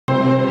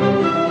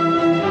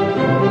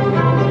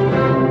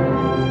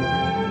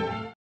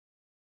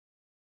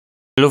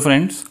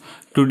friends,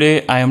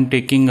 today I am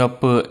taking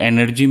up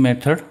energy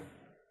method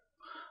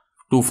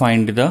to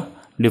find the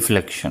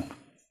deflection.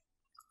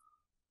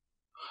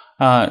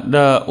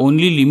 The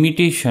only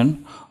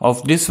limitation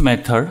of this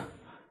method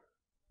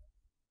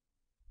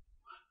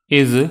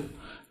is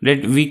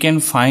that we can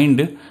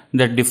find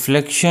the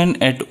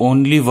deflection at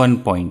only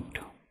one point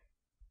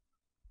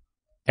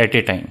at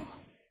a time.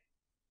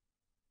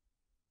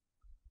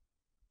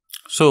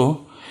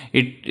 So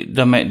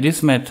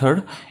this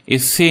method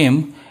is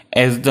same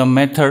as the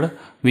method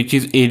which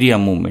is area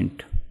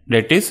movement.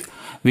 That is,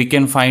 we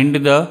can find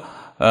the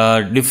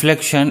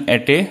deflection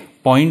at a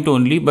point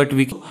only, but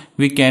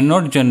we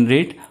cannot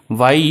generate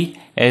y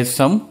as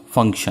some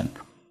function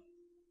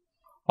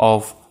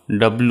of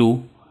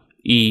w,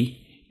 e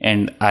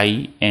and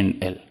I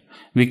and L.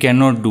 We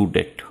cannot do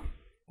that.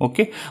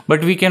 Okay,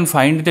 but we can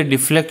find the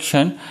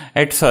deflection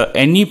at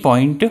any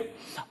point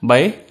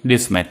by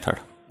this method.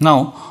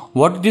 Now,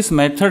 what this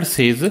method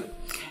says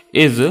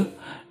is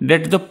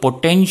that the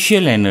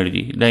potential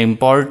energy, the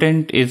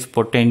important is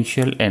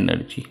potential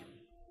energy,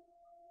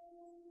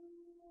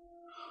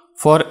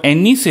 for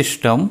any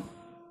system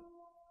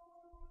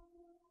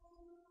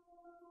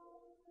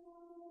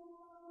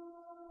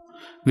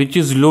which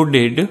is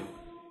loaded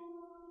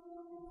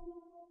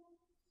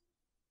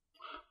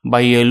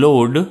by a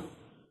load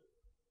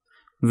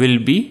will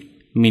be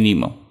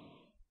minimum.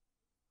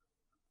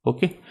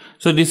 Okay,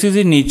 so this is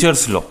a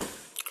nature's law.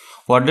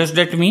 What does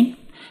that mean?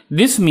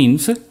 This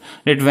means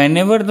that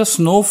whenever the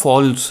snow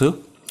falls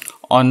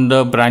on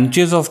the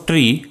branches of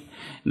tree,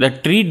 the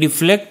tree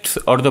deflects,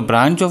 or the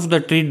branch of the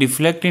tree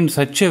deflect in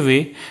such a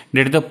way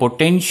that the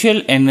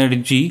potential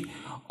energy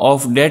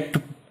of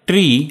that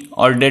tree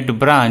or that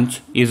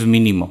branch is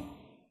minimum.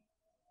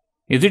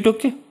 Is it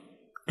okay?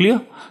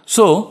 Clear?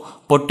 So,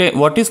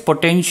 what is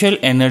potential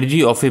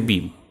energy of a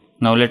beam?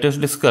 Now let us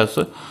discuss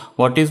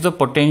what is the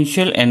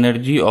potential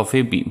energy of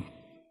a beam.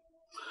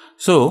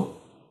 So,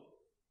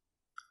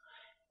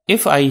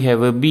 if I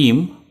have a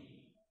beam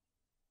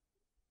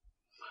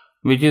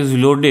which is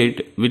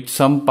loaded with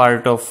some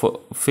part of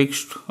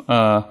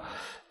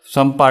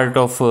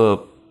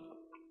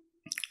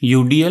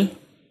UDL,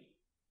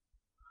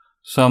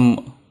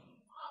 some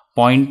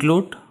point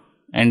load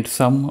and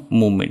some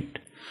moment,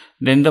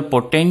 then the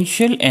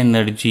potential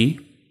energy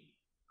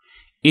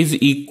is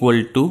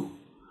equal to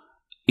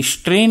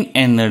strain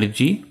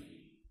energy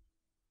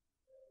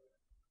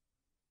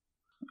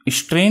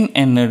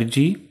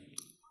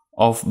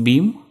of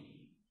beam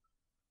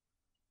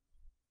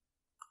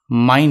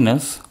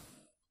minus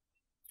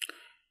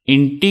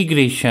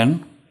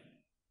integration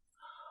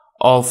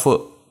of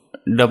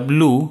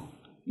w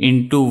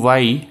into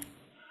y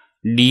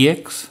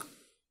dx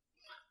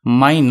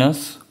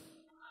minus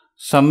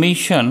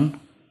summation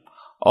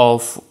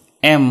of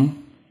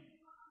m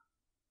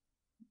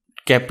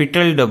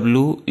capital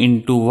W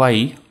into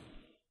y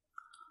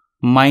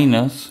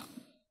minus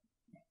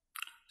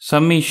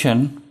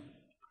summation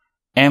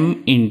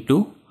m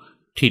into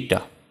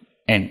theta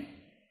n.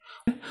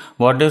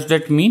 What does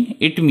that mean?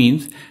 It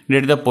means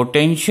that the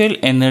potential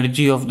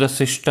energy of the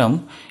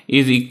system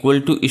is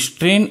equal to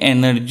strain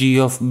energy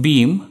of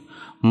beam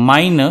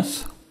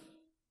minus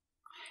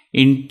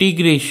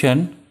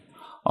integration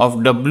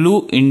of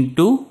w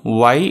into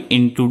y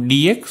into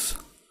dx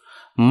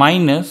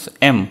minus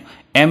m.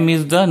 M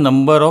is the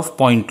number of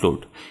point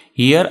load.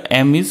 Here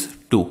m is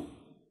 2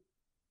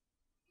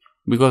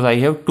 because I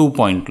have 2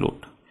 point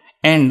load,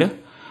 and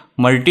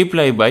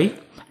multiply by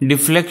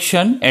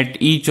deflection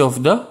at each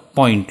of the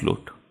point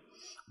load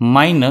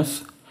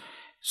minus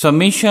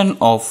summation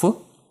of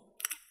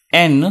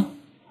n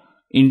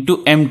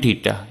into m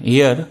theta.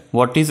 Here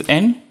what is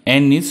n?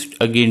 N is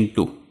again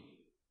 2.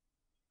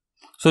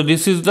 So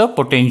this is the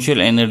potential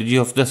energy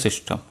of the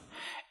system,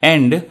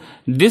 and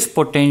this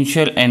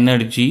potential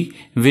energy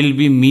will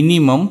be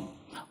minimum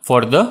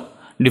for the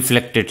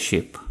deflected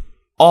shape.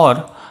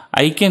 Or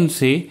I can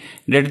say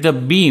that the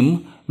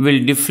beam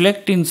will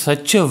deflect in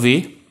such a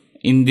way,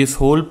 in this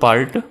whole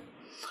part,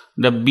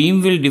 the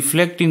beam will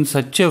deflect in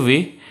such a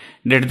way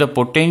that the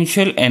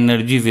potential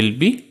energy will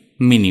be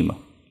minimum.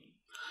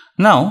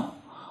 Now,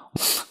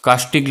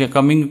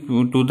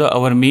 coming to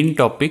our main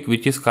topic,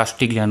 which is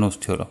Castigliano's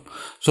theorem.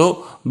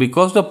 So,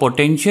 because the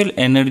potential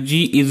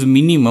energy is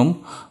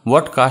minimum,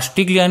 what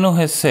Castigliano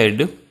has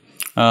said,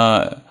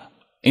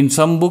 in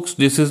some books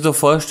this is the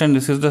first and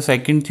this is the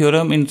second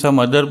theorem, in some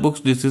other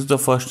books this is the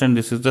first and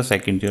this is the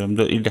second theorem.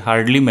 It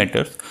hardly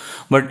matters,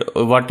 but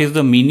what is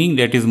the meaning,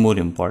 that is more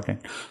important.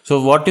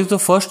 So what is the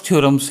first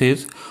theorem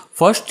says?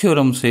 First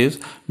theorem says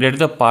that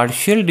the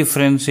partial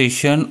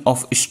differentiation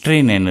of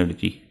strain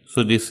energy,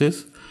 so this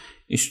is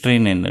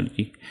strain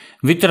energy,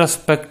 with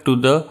respect to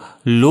the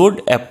load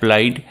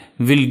applied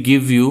will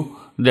give you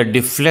the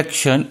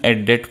deflection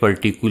at that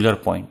particular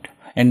point,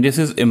 and this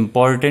is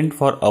important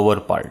for our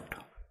part.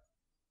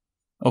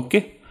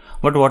 Okay,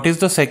 but what is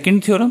the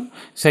second theorem?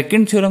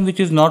 Second theorem, which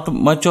is not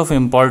much of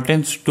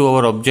importance to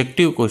our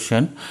objective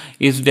question,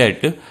 is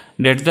that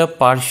the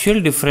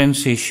partial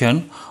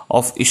differentiation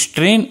of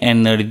strain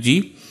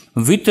energy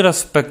with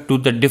respect to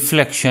the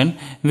deflection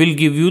will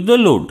give you the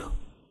load.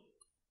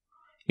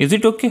 Is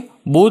it okay?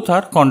 Both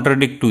are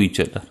contradict to each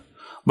other,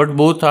 but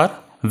both are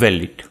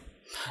valid.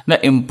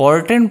 The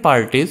important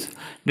part is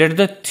that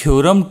the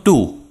theorem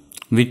 2,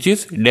 which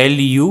is del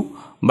u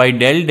by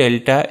del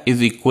delta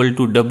is equal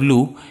to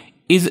W,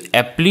 is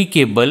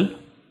applicable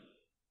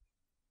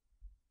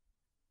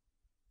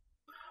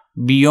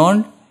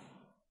beyond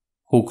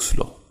Hooke's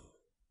law.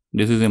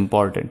 This is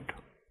important.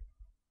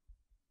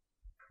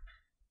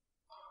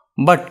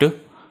 But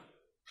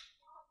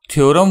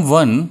theorem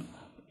 1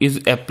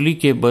 is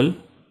applicable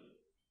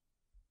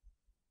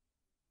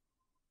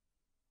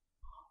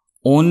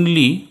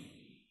only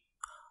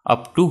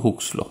up to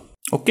Hooke's law.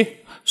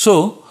 Okay,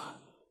 so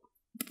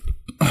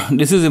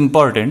this is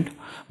important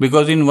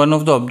because in one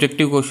of the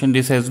objective question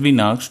this has been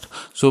asked.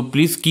 So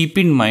please keep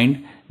in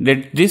mind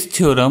that this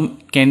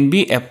theorem can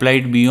be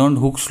applied beyond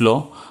Hooke's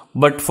law,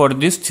 but for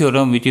this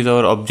theorem, which is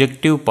our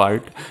objective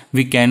part,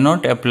 we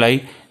cannot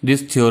apply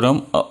this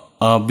theorem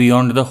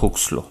beyond the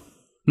Hooke's law.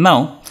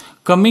 Now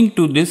coming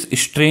to this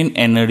strain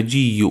energy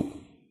U.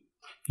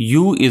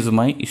 U is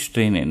my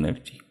strain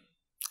energy.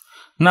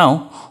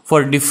 Now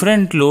for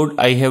different load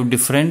I have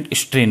different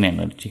strain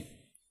energy.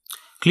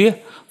 Clear?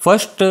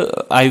 First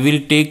I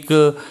will take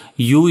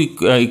U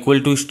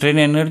equal to strain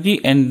energy,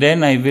 and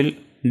then I will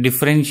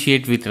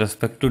differentiate with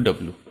respect to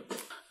W.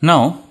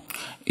 Now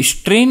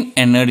strain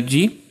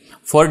energy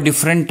for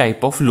different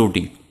type of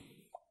loading.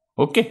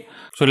 Okay,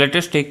 so let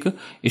us take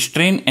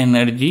strain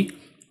energy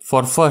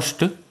for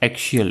first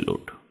axial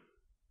load.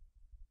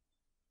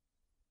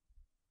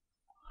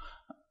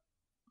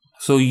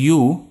 So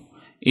U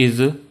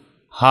is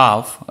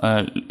half,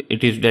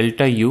 it is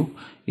delta U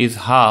is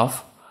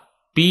half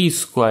P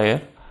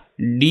square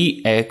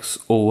dx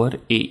over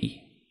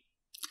AE.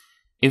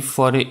 If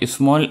for a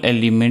small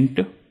element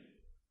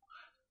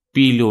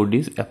P load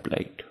is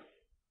applied,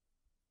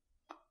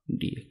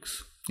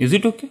 dx. Is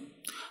it okay?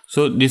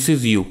 So this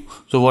is U.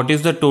 So what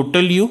is the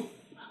total U?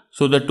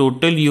 So the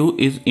total U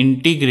is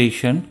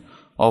integration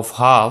of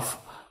half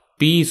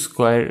P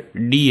square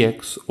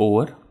dx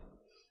over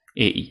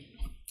AE.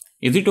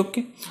 Is it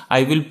okay?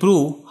 I will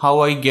prove how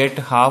I get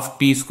half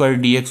P square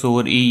dx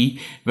over AE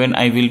when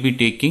I will be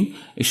taking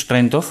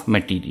strength of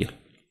material.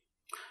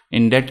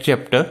 In that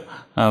chapter,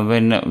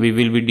 when we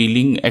will be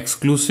dealing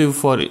exclusive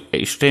for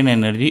strain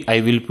energy,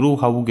 I will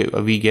prove how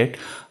we get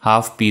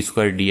half P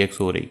square dx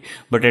over AE.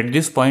 But at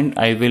this point,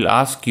 I will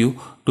ask you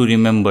to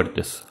remember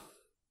this.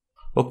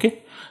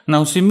 Okay.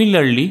 Now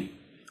similarly,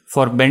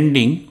 for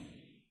bending,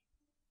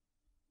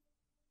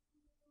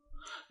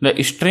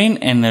 the strain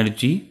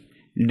energy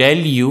del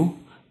U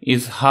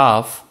is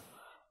half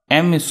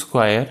m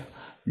square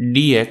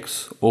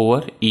dx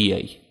over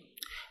EI,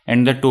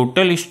 and the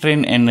total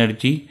strain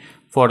energy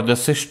for the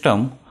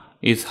system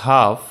is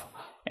half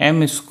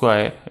m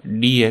square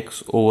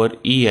dx over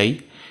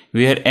EI,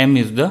 where m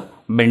is the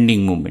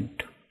bending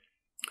moment.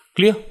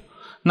 Clear?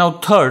 Now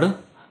third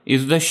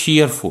is the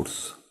shear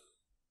force.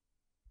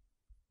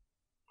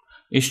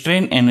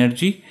 Strain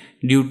energy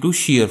due to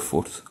shear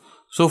force.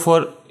 So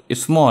for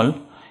small,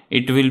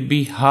 it will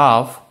be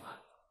half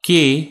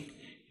k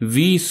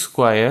v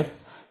square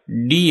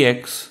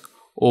dx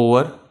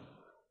over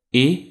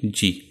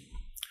ag.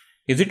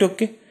 Is it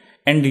okay?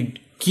 And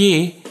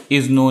k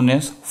is known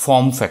as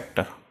form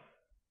factor.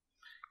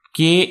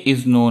 K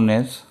is known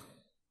as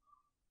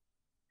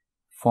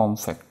form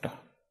factor.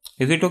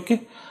 Is it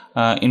okay?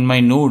 In my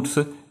notes,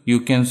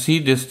 you can see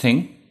this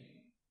thing.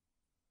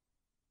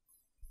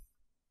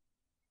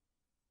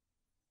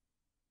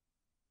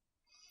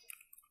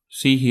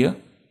 See here,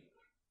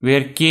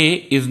 where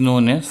k is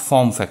known as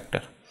form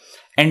factor,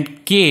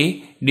 and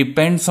k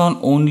depends on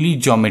only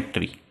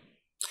geometry.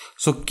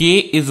 So k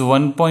is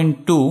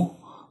 1.2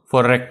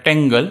 for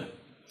rectangle,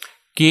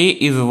 k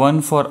is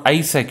 1 for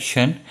I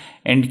section,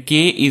 and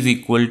k is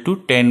equal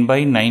to 10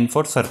 by 9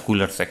 for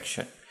circular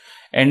section.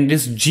 And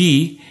this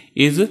g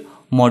is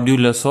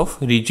modulus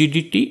of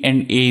rigidity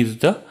and a is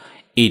the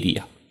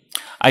area.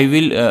 I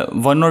will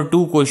one or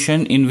two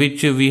question in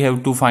which we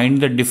have to find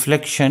the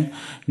deflection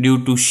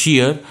due to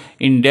shear.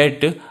 In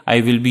that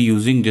I will be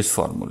using this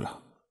formula.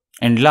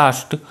 And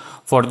last,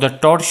 for the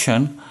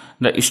torsion,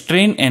 the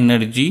strain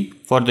energy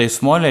for the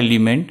small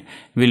element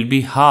will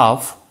be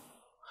half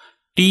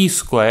tau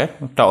square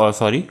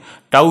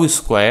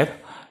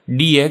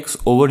dx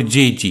over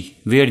jg,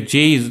 where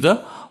j is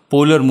the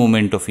polar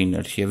moment of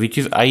inertia, which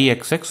is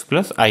Ixx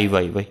plus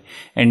Iyy,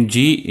 and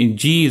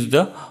g is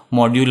the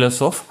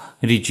modulus of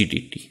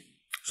rigidity.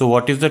 So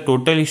what is the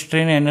total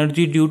strain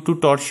energy due to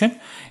torsion?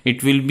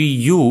 It will be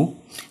U,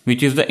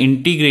 which is the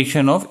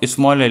integration of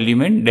small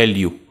element del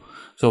U.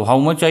 So how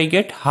much I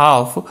get?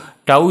 Half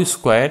tau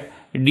square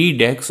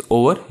dx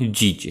over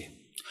gj.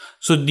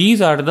 So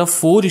these are the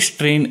 4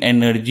 strain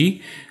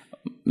energy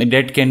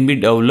that can be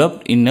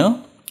developed in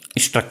a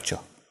structure.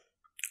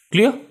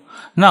 Clear?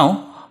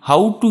 Now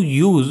how to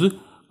use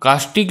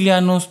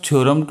Castigliano's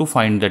theorem to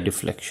find the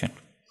deflection?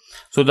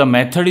 So the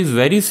method is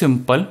very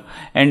simple,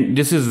 and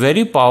this is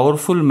very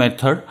powerful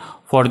method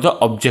for the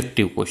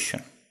objective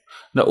question.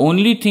 The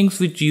only things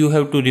which you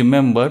have to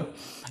remember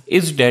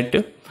is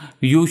that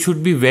you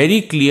should be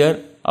very clear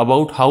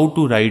about how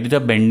to write the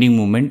bending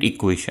moment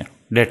equation.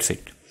 That's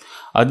it.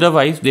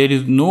 Otherwise, there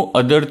is no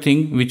other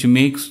thing which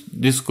makes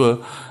this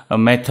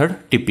method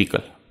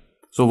typical.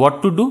 So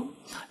what to do?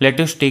 Let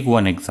us take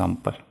one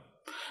example.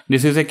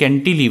 This is a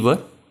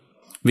cantilever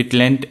with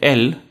length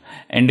L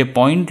and a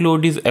point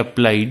load is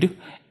applied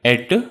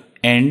at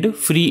end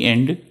free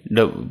end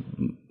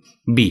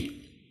B.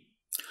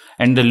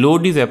 And the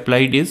load is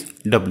applied is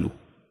W.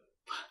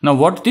 Now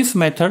what this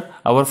method,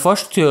 our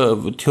first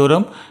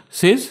theorem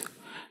says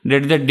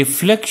that the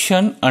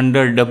deflection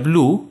under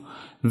W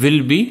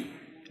will be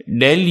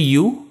del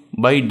U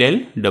by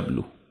del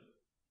W.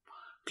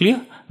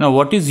 Clear? Now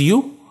what is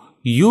U?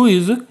 U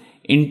is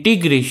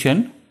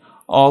integration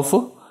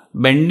of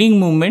bending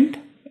moment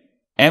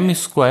m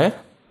square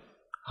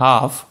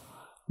half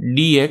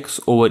dx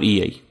over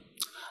EI.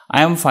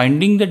 I am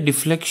finding the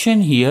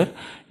deflection here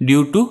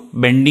due to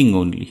bending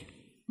only.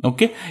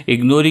 Okay,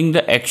 ignoring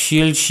the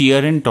axial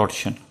shear and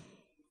torsion.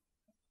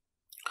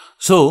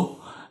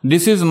 So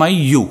this is my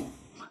U.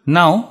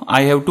 Now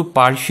I have to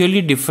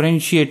partially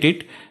differentiate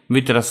it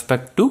with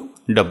respect to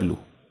W.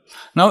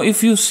 Now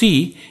if you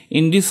see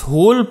in this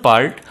whole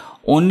part,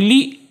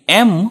 only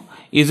M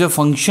is a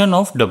function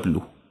of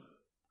W.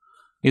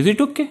 Is it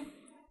okay?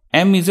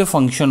 M is a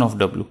function of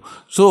W.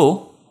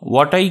 So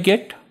what I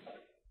get?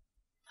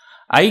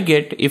 I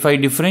get, if I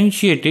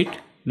differentiate it,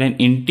 then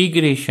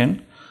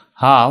integration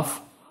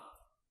half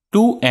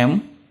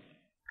 2m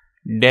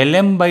del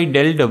m by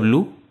del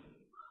W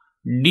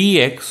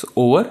dx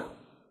over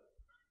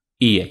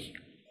EI.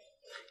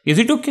 Is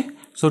it okay?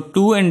 So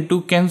 2 and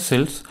 2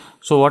 cancels.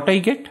 So what I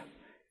get?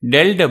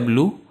 Del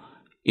W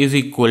is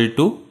equal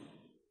to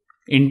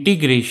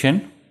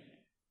integration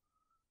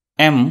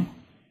m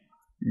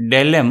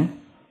del m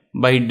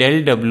by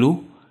del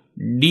W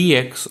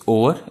dx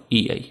over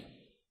EI.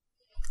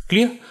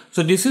 Clear?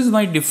 So this is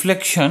my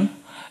deflection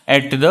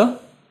at the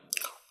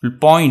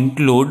point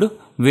load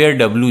where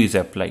W is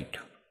applied.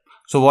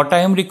 So what I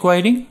am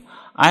requiring?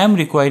 I am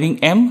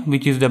requiring M,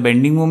 which is the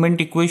bending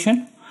moment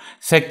equation.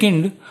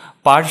 Second,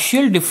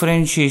 partial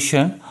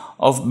differentiation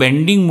of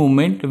bending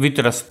moment with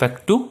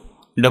respect to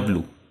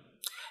W.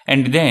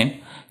 And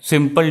then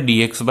simple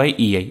dx by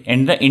EI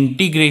and the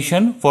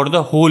integration for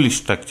the whole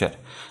structure.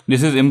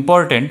 This is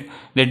important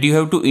that you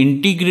have to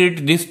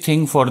integrate this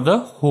thing for the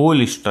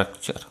whole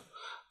structure.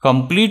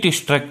 Complete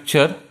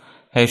structure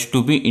has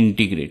to be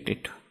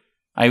integrated.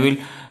 I will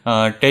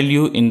tell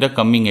you in the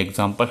coming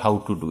example how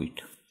to do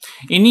it.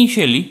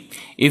 Initially,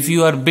 if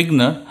you are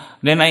beginner,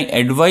 then I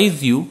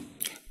advise you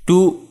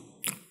to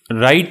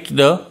write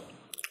the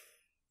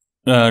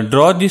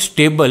draw this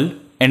table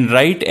and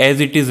write as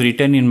it is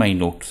written in my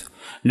notes.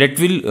 That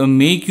will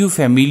make you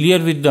familiar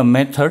with the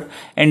method,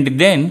 and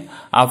then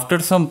after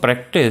some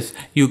practice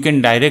you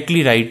can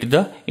directly write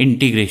the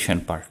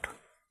integration part.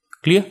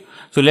 Clear?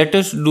 So let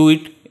us do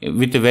it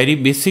with a very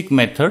basic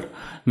method,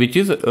 which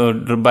is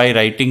by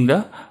writing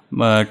the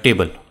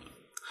table.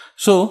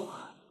 So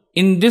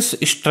in this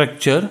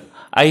structure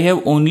I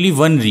have only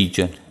one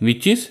region,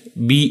 which is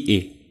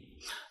BA.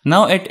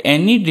 Now at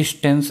any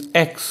distance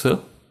x,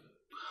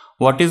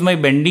 what is my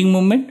bending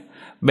moment?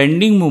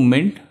 Bending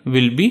moment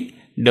will be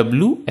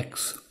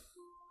Wx.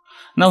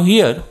 Now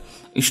here,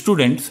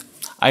 students,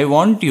 I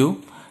want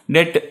you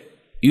that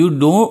you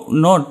do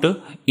not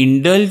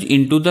indulge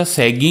into the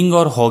sagging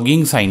or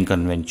hogging sign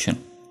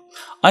convention.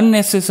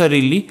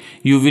 Unnecessarily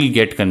you will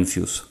get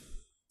confused.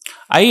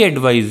 I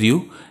advise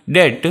you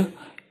that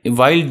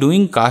while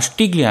doing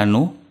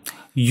Castigilano,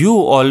 you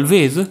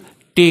always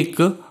take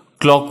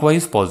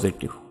clockwise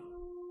positive.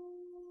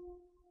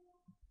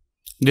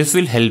 This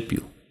will help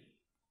you.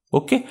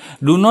 Okay,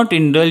 do not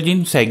indulge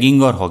in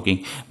sagging or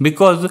hogging,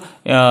 because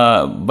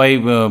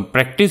by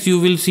practice you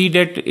will see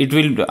that it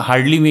will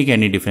hardly make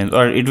any difference,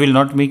 or it will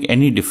not make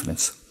any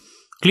difference.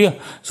 Clear?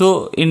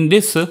 So in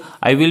this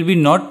I will be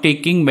not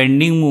taking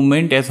bending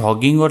moment as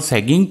hogging or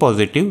sagging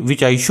positive,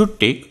 which I should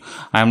take.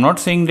 I am not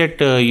saying that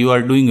you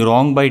are doing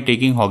wrong by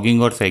taking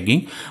hogging or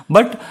sagging,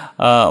 but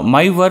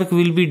my work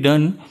will be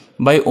done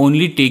by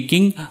only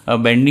taking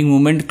bending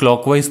moment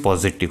clockwise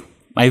positive.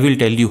 I will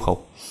tell you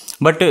how.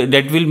 But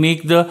that will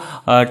make the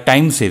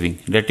time saving.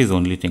 That is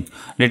only thing.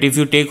 That if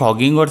you take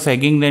hogging or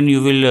sagging, then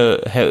you will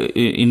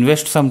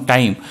invest some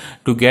time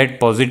to get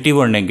positive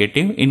or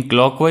negative. In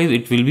clockwise,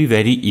 it will be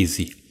very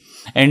easy.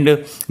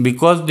 And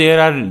because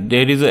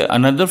there is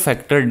another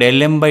factor,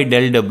 del m by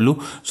del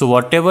w. So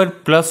whatever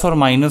plus or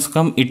minus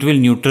come, it will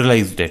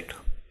neutralize that.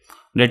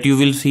 That you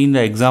will see in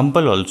the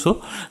example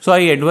also. So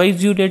I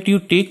advise you that you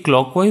take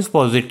clockwise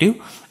positive,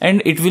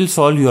 and it will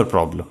solve your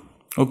problem.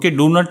 Okay,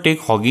 do not take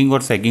hogging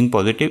or sagging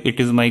positive. It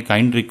is my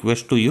kind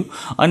request to you.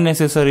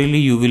 Unnecessarily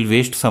you will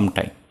waste some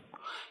time.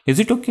 Is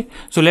it okay?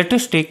 So let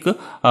us take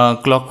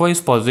clockwise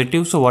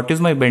positive. So what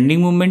is my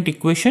bending moment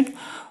equation?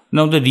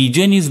 Now the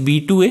region is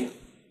B to A.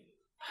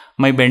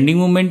 My bending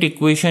moment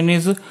equation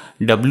is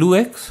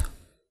Wx,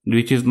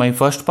 which is my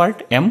first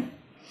part, M.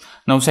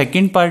 Now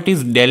second part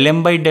is del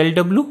m by del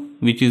w,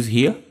 which is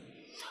here.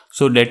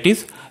 So that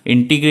is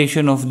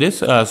integration of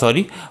this,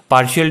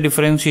 partial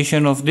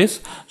differentiation of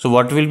this. So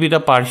what will be the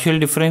partial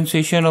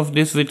differentiation of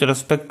this with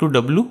respect to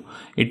W?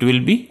 It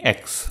will be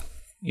x.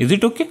 Is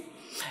it okay?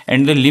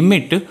 And the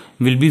limit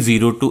will be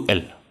 0 to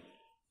L.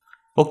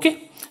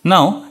 Okay.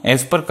 Now,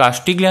 as per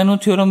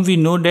Castigilano theorem, we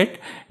know that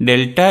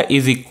delta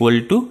is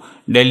equal to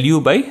del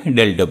U by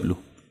del W.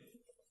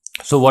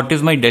 So what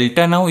is my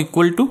delta now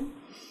equal to?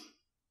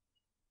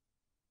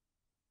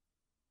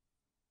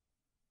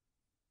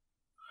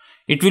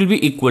 It will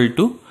be equal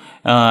to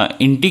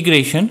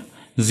integration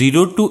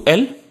 0 to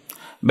L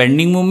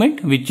bending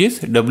moment, which is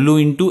W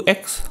into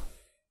x.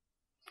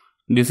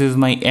 This is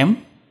my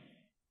M.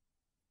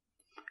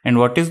 And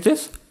what is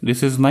this?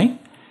 This is my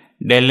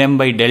del M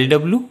by del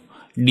W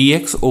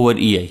dx over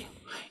EI.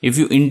 If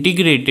you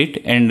integrate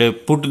it and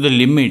put the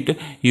limit,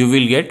 you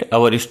will get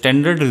our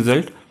standard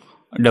result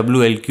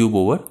WL cube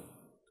over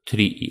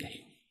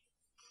 3EI.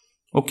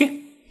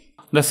 Okay.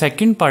 The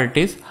second part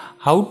is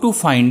how to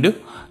find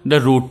the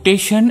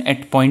rotation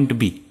at point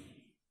B.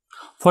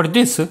 For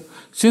this,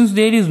 since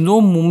there is no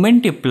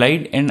moment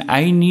applied and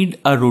I need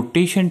a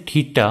rotation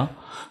theta,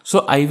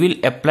 so I will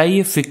apply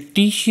a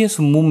fictitious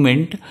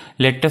moment,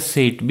 let us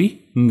say it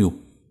be mu,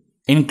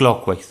 in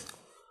clockwise.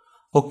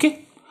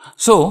 Okay.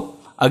 So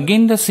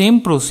again the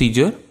same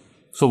procedure.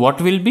 So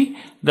what will be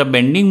the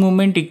bending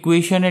moment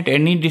equation at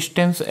any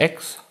distance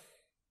x?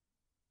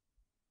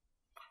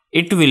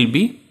 It will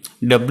be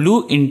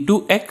W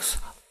into x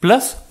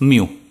plus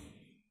mu.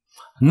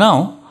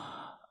 Now,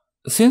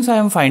 since I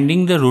am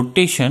finding the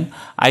rotation,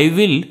 I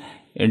will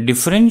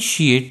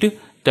differentiate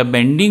the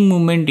bending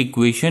moment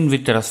equation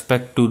with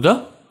respect to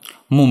the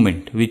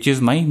moment, which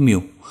is my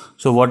mu.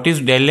 So what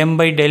is del M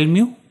by del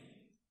mu?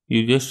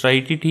 You just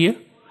write it here,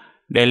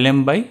 del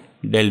M by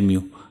del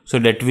mu. So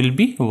that will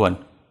be 1.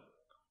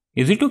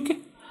 Is it okay?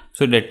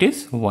 So that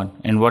is 1.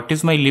 And what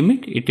is my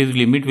limit? It is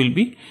limit will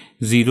be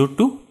 0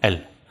 to L.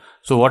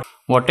 So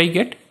what I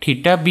get?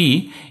 Theta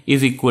B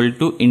is equal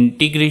to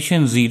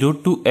integration 0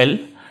 to L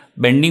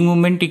bending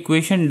moment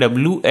equation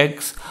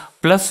Wx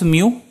plus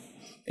mu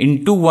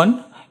into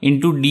 1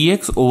 into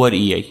dx over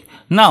EI.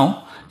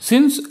 Now,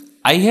 since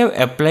I have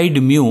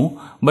applied mu,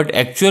 but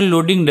actual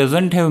loading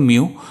doesn't have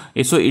mu,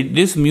 so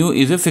this mu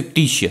is a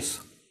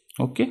fictitious.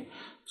 Okay.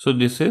 So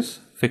this is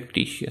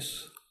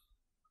fictitious.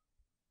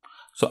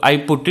 So I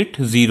put it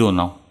 0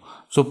 now.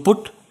 So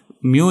put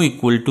mu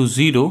equal to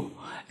 0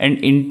 and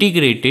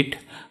integrate it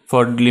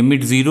for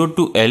limit 0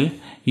 to L,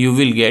 you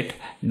will get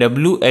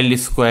WL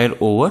square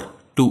over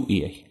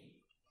 2EI.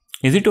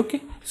 Is it okay?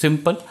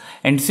 Simple.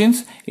 And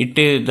since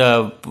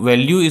the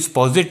value is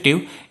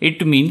positive,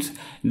 it means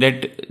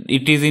that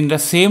it is in the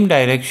same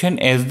direction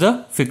as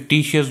the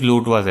fictitious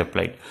load was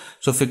applied.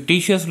 So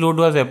fictitious load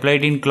was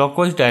applied in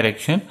clockwise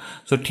direction.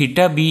 So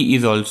theta B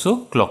is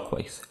also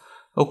clockwise.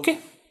 Okay.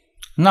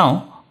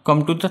 Now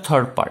come to the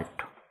third part.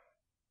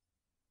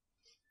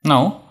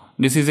 Now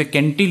this is a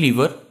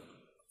cantilever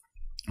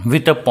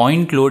with a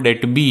point load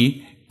at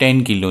B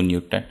 10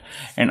 kilonewton,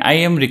 and I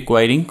am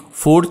requiring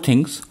 4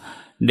 things: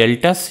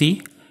 delta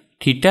C,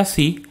 theta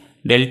C,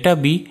 delta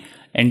B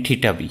and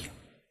theta B.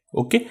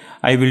 Okay,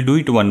 I will do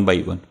it one by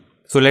one.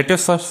 So let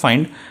us first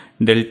find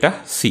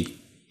delta C.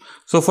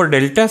 So for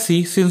delta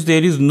C, since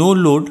there is no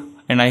load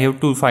and I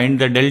have to find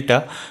the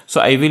delta,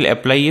 so I will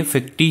apply a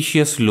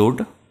fictitious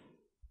load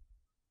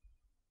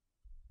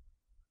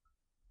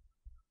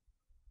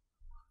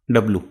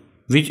W,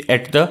 which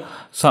at the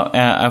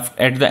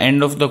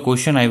end of the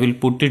question I will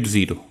put it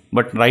 0.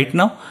 But right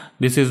now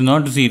this is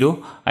not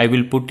 0, I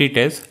will put it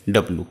as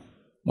W.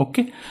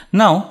 Okay.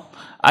 Now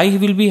I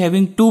will be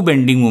having two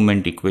bending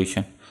moment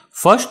equation.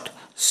 First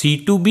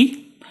C to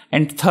B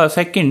and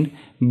second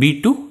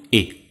B to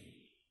A.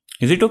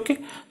 Is it okay?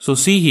 So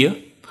see here,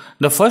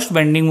 the first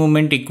bending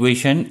moment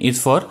equation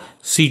is for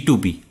C to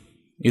B.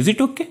 Is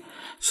it okay?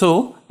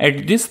 So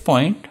at this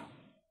point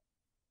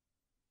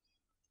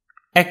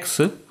X,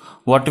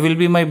 what will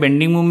be my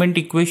bending moment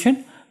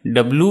equation?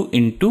 W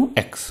into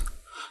X.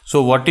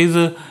 So what is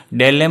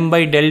del M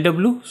by del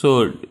W?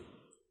 So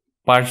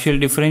partial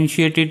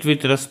differentiate it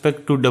with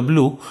respect to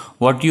W,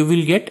 what you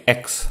will get?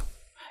 X.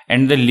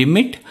 And the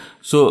limit,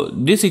 so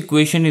this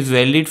equation is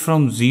valid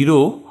from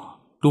 0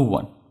 to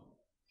 1.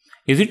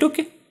 Is it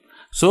okay?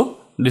 So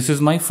this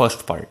is my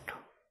first part.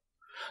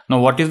 Now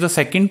what is the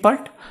second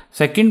part?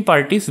 Second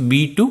part is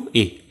B to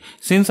A.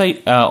 Since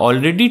I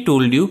already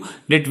told you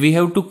that we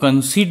have to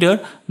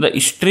consider the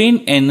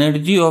strain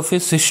energy of a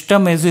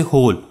system as a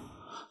whole.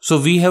 So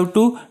we have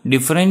to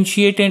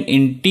differentiate and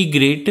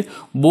integrate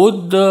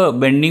both the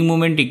bending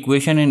moment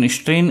equation and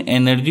strain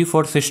energy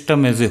for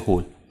system as a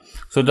whole.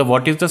 So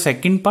what is the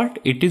second part?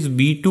 It is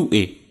B to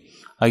A.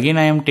 Again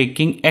I am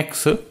taking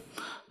X.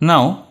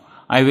 Now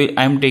I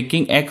am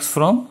taking X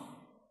from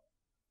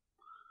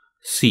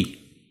C.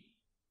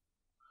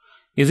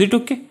 Is it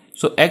okay?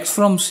 So X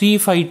from C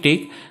if I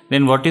take,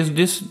 then what is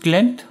this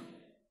length?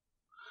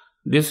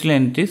 This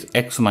length is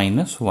X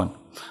minus 1.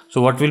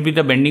 So what will be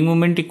the bending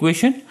moment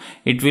equation?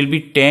 It will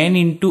be 10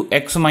 into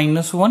X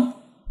minus 1.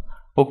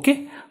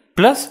 Okay.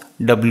 plus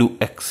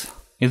wx.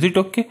 Is it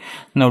okay?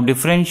 Now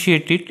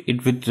differentiate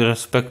it with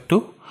respect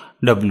to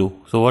w.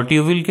 So what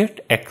you will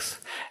get? X.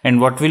 And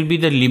what will be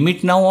the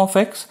limit now of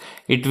x?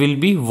 It will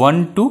be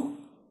 1 to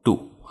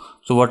 2.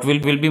 So what will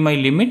be my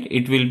limit?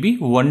 It will be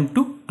 1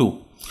 to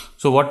 2.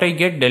 So what I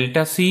get?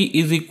 Delta c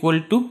is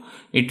equal to,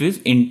 it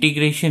is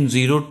integration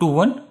 0 to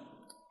 1,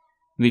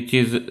 which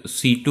is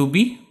c to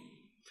b,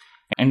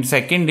 and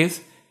second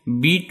is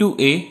b to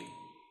a,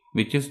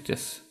 which is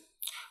this.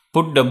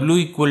 Put w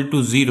equal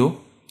to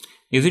 0.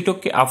 Is it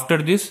okay? After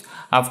this,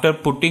 after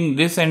putting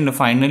this and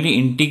finally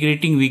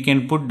integrating, we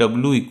can put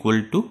w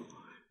equal to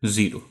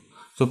 0.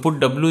 So put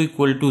w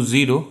equal to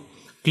 0.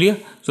 Clear?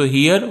 So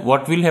here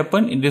what will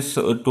happen? This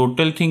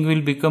total thing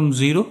will become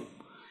 0.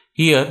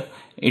 Here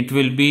it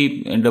will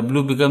be,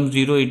 w becomes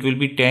 0. It will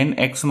be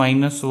 10x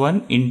minus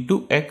 1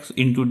 into x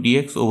into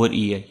dx over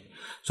ei.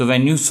 So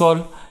when you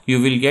solve,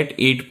 you will get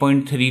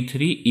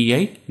 8.33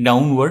 ei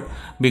downward,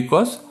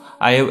 because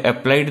I have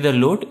applied the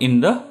load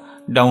in the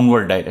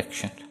downward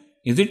direction.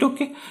 Is it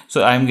okay?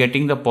 So I am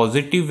getting the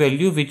positive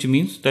value, which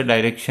means the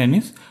direction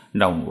is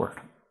downward.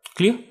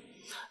 Clear?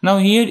 Now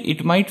here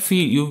it might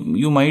feel,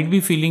 you might be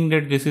feeling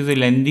that this is a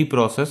lengthy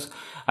process.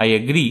 I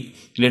agree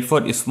that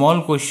for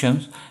small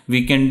questions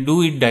we can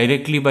do it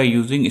directly by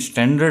using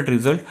standard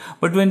result,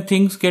 but when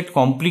things get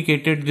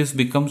complicated, this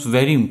becomes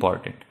very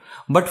important.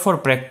 But for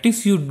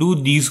practice, you do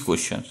these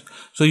questions,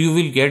 so you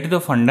will get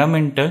the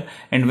fundamental,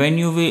 and when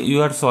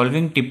you are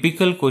solving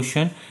typical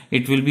question,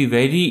 it will be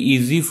very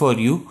easy for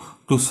you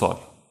to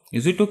solve.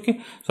 Is it okay?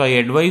 So I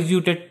advise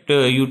you that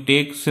you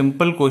take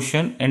simple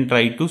question and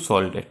try to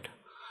solve it.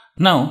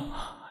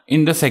 Now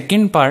in the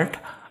second part,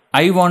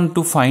 I want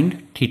to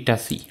find theta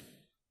c.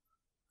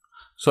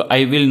 So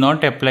I will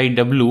not apply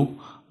w,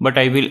 but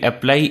I will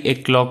apply a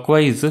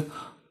clockwise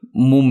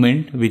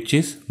movement, which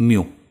is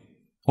mu.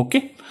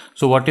 Okay.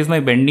 So what is my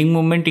bending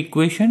moment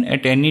equation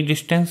at any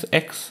distance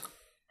x?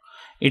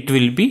 It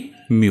will be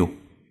mu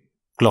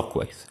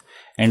clockwise.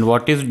 And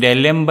what is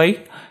del m by,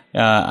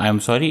 I am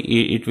sorry,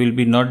 it will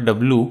be not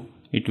w,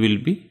 it will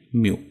be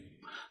mu.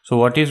 So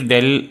what is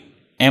del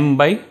m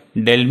by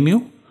del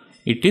mu?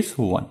 It is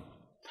 1.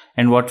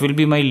 And what will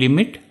be my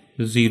limit?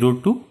 0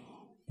 to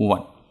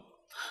 1.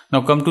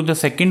 Now come to the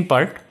second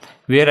part,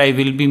 where I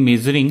will be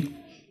measuring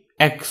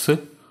x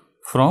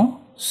from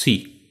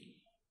c.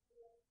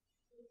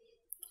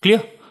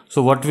 Clear?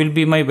 So what will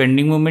be my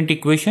bending moment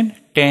equation?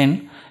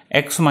 10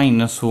 x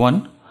minus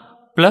 1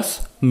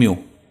 plus mu.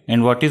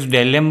 And what is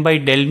del m by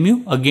del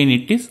mu? Again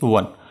it is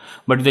 1.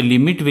 But the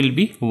limit will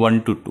be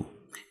 1 to 2.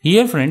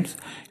 Here friends,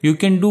 you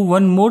can do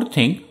one more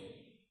thing.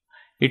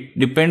 It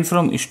depends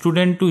from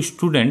student to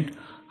student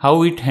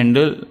how it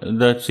handle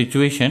the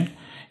situation.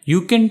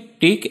 You can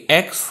take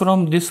x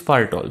from this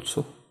part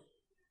also.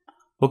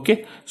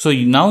 Okay. So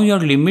now your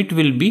limit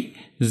will be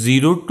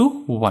 0 to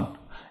 1.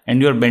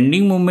 And your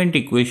bending moment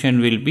equation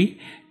will be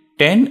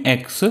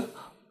 10x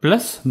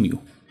plus mu.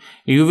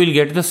 You will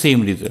get the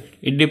same result.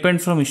 It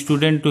depends from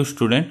student to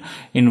student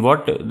in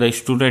what the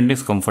student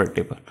is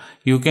comfortable.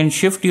 You can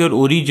shift your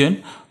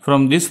origin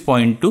from this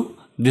point to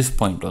this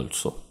point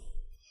also.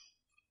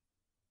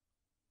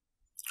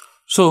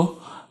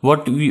 So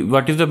what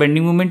is the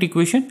bending moment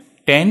equation?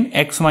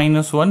 10x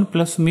minus 1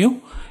 plus mu,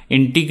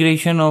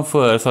 integration of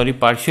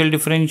partial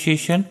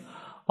differentiation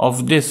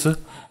of this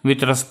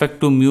with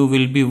respect to mu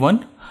will be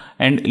 1,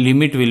 and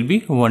limit will be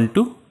 1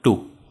 to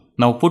 2.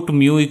 Now put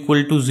mu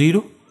equal to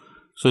 0.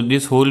 So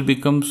this whole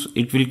becomes,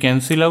 it will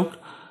cancel out.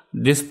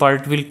 This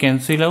part will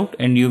cancel out,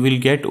 and you will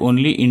get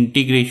only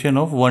integration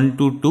of 1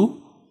 to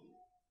 2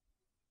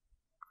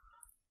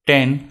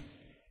 10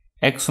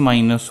 x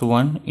minus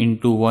 1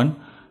 into 1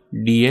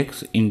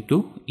 dx into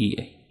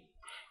ei.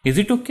 Is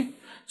it okay?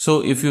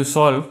 So if you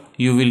solve,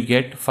 you will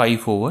get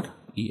 5 over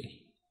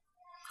ei.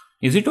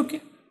 Is it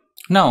okay?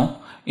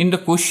 Now in the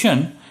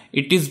question,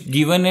 it is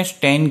given as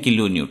 10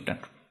 kilonewton.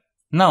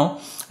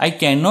 Now I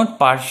cannot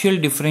partial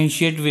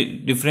differentiate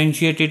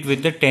it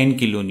with the 10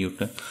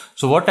 kilonewton.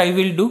 So what I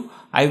will do,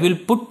 I will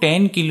put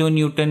 10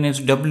 kilonewton as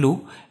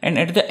w, and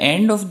at the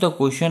end of the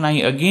question I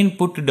again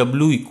put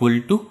w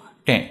equal to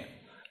 10.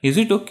 Is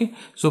it okay?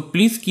 So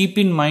please keep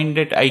in mind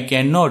that I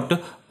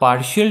cannot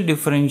partial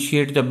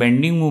differentiate the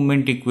bending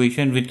moment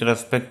equation with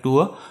respect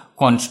to a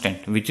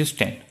constant, which is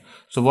 10.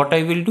 So what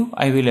I will do,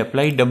 I will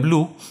apply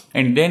w,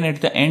 and then at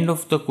the end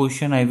of the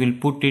question I will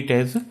put it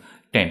as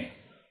 10.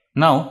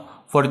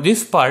 Now for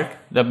this part,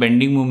 the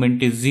bending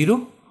moment is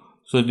 0.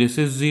 So this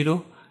is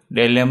 0.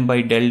 Del m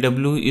by del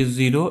w is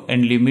 0,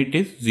 and limit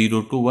is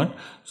 0 to 1.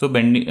 So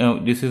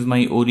bending, this is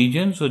my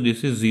origin. So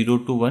this is 0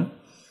 to 1.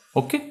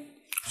 Okay.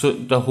 So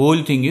the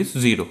whole thing is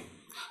 0.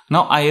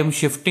 Now I am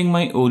shifting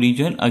my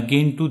origin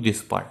again to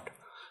this part.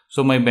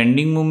 So my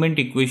bending moment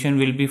equation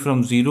will be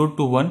from 0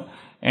 to 1,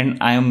 and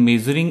I am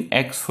measuring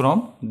x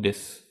from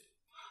this.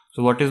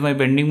 So what is my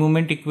bending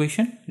moment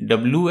equation?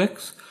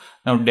 Wx.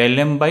 Now del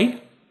m by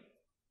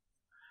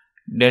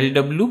del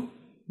w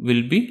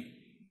will be,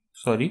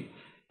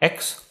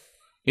 x.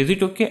 Is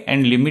it okay?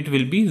 And limit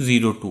will be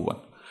 0 to 1.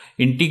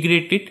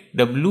 Integrate it,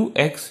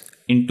 wx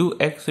into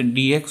x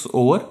dx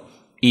over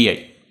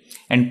ei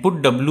and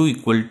put w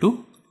equal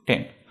to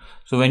 10.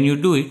 So when you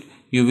do it,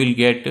 you will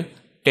get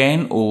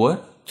 10 over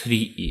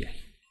 3 ei.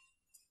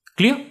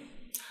 Clear?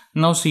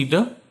 Now see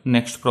the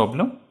next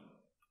problem.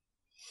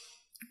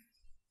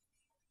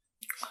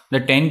 The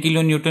 10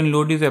 kilonewton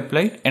load is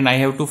applied and I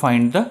have to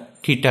find the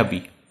theta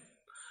b.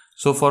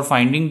 So for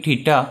finding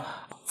theta,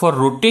 for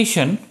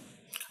rotation,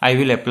 I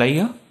will apply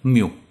a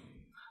mu.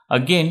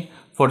 Again,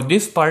 for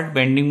this part,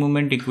 bending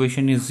moment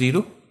equation is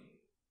 0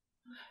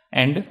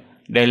 and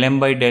del m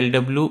by del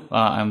w,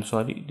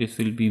 this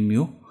will be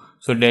mu.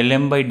 So del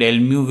m by del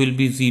mu will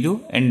be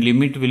 0 and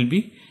limit will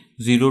be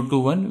 0 to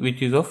 1,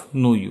 which is of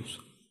no use.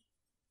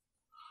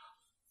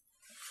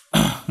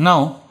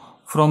 Now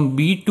from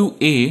B to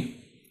A,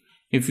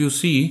 if you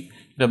see,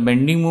 the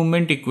bending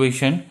moment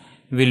equation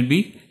will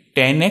be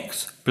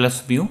 10x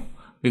plus mu,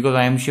 because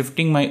I am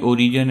shifting my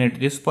origin at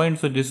this point,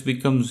 so this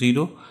becomes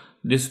 0,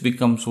 this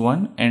becomes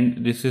 1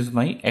 and this is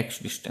my x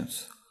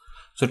distance.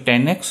 So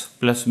 10x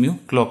plus mu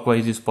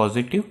clockwise is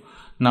positive.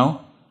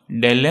 Now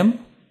del m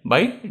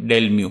by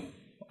del mu,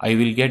 I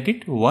will get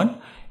it 1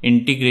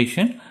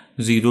 integration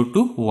 0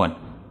 to 1.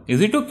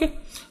 Is it okay?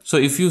 So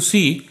if you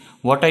see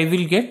what I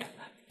will get,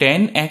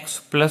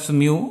 10x plus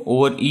mu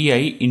over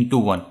ei into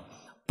 1.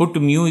 Put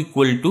mu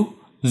equal to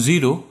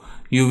 0,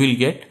 you will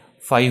get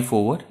 5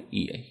 over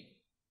ei.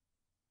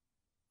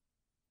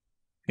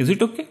 Is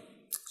it okay?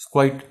 It's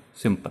quite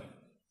simple.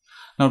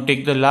 Now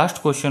take the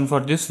last question for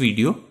this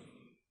video.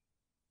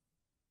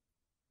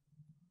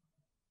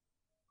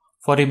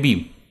 For a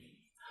beam,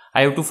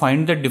 I have to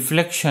find the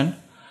deflection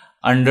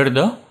under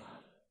the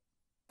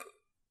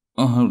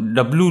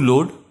W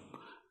load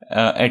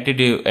at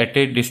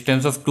a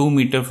distance of 2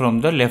 meters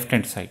from the left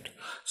hand side.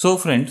 So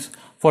friends,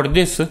 for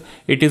this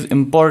it is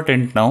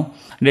important now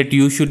that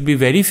you should be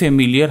very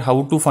familiar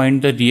how to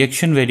find the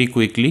reaction very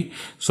quickly.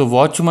 So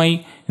watch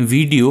my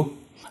video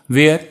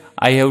where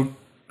I have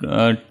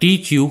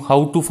teach you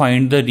how to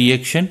find the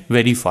reaction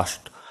very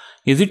fast.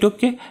 Is it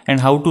okay? And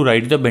how to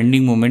write the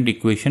bending moment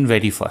equation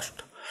very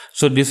fast.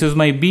 So this is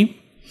my beam,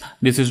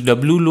 this is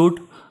W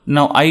load.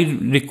 Now I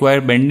require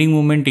bending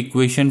moment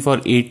equation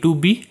for A to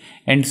B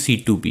and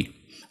C to B.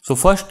 So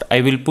first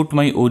I will put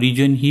my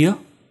origin here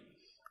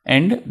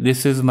and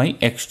this is my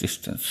x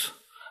distance.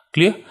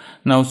 Clear?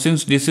 Now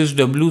since this is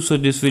W, so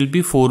this will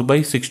be 4 by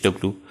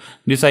 6W.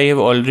 This I have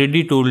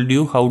already told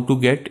you how to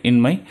get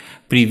in my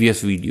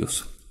previous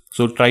videos.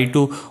 So try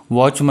to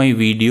watch my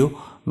video.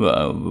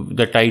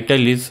 The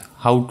title is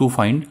how to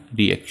find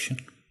reaction.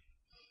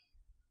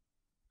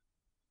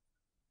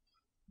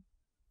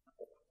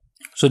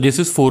 So this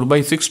is 4 by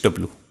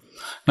 6W.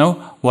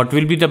 Now what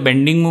will be the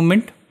bending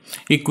moment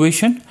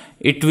equation?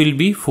 It will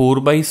be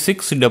 4 by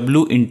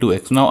 6W into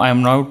x. Now I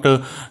am not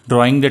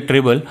drawing the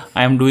table.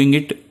 I am doing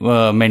it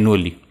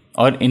manually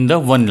or in the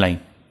one line.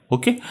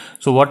 Okay.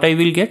 So what I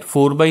will get,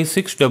 4 by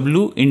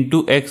 6W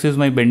into x is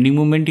my bending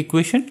moment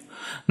equation.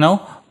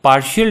 Now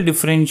partial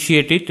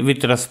differentiate it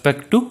with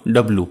respect to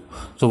W.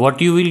 So what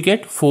you will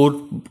get,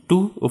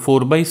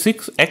 4 by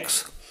 6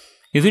 x.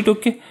 Is it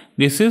okay?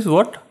 This is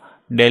what?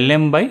 Del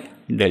m by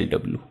del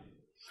W.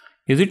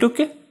 Is it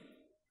okay?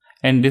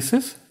 And this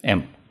is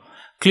m.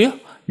 Clear?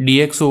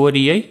 Dx over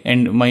ei,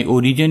 and my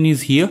origin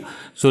is here,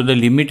 so the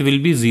limit will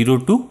be 0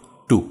 to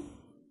 2.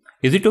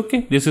 Is it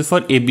okay? This is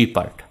for AB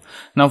part.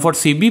 Now for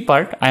CB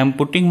part, I am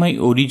putting my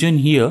origin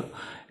here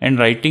and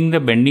writing the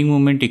bending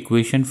moment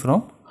equation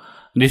from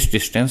this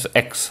distance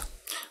x.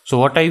 So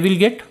what I will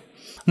get?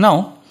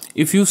 Now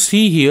if you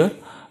see here,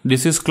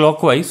 this is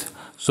clockwise,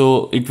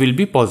 so it will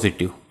be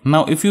positive.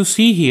 Now if you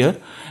see here,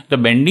 the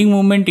bending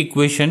moment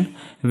equation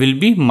will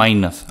be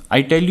minus.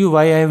 I tell you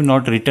why I have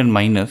not written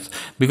minus,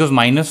 because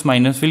minus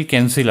will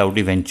cancel out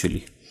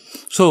eventually.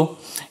 So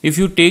if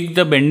you take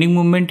the bending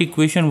moment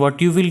equation,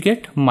 what you will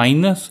get?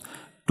 Minus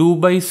 2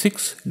 by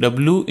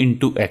 6W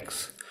into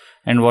x.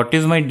 And what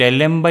is my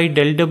del m by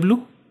del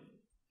W?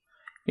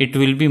 It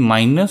will be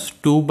minus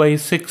 2 by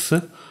 6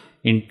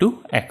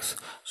 into x.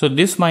 So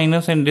this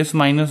minus and this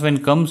minus,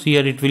 when comes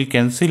here, it will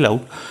cancel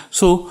out.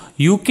 So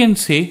you can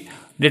say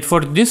that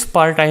for this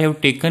part I have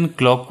taken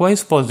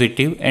clockwise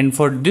positive and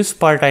for this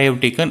part I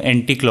have taken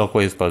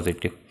anti-clockwise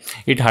positive.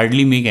 It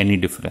hardly make any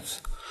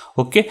difference.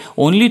 Okay,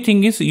 only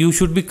thing is you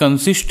should be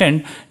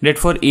consistent that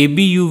for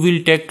AB you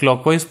will take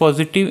clockwise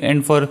positive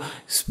and for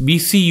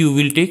BC you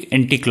will take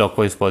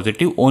anti-clockwise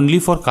positive, only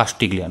for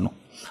Castigilano.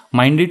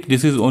 Mind it,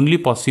 this is only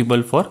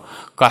possible for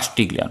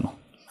Castigilano.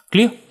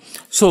 Clear?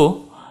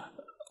 So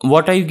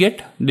what I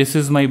get, this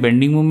is my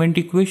bending moment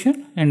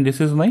equation and this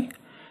is my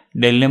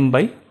del m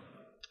by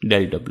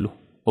del W.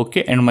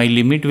 Okay, and my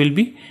limit will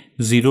be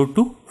 0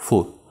 to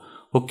 4.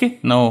 Okay,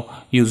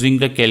 now using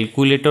the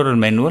calculator or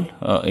manual,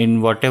 in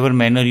whatever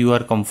manner you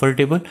are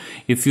comfortable,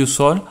 if you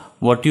solve,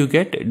 what you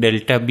get,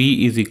 delta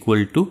B is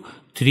equal to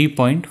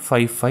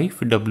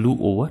 3.55 W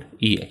over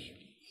EI.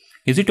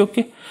 Is it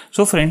okay?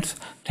 So friends,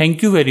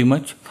 thank you very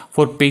much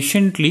for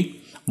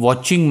patiently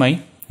watching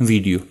my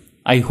video.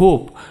 I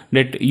hope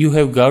that you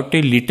have got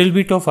a little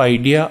bit of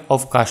idea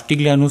of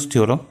Castigliano's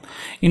theorem.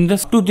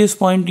 To this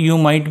point, you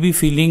might be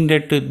feeling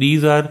that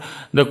these are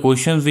the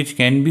questions which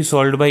can be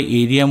solved by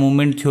area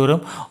moment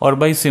theorem or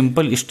by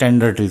simple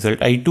standard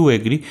result. I too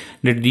agree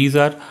that these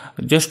are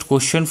just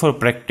questions for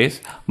practice,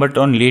 but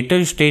on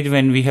later stage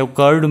when we have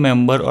curved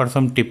member or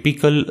some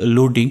typical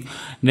loading,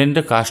 then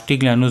the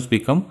Castiglianos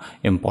become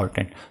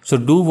important. So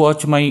do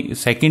watch my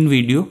second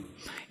video.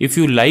 If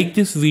you like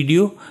this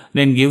video,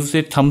 then give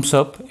a thumbs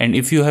up, and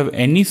if you have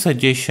any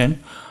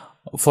suggestion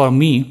for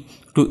me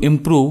to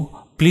improve,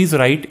 please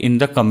write in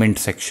the comment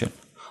section.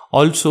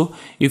 Also,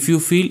 if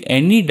you feel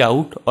any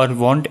doubt or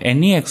want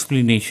any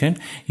explanation,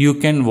 you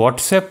can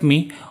WhatsApp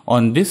me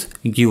on this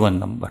given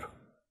number.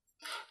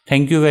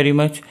 Thank you very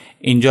much.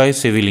 Enjoy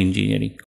civil engineering.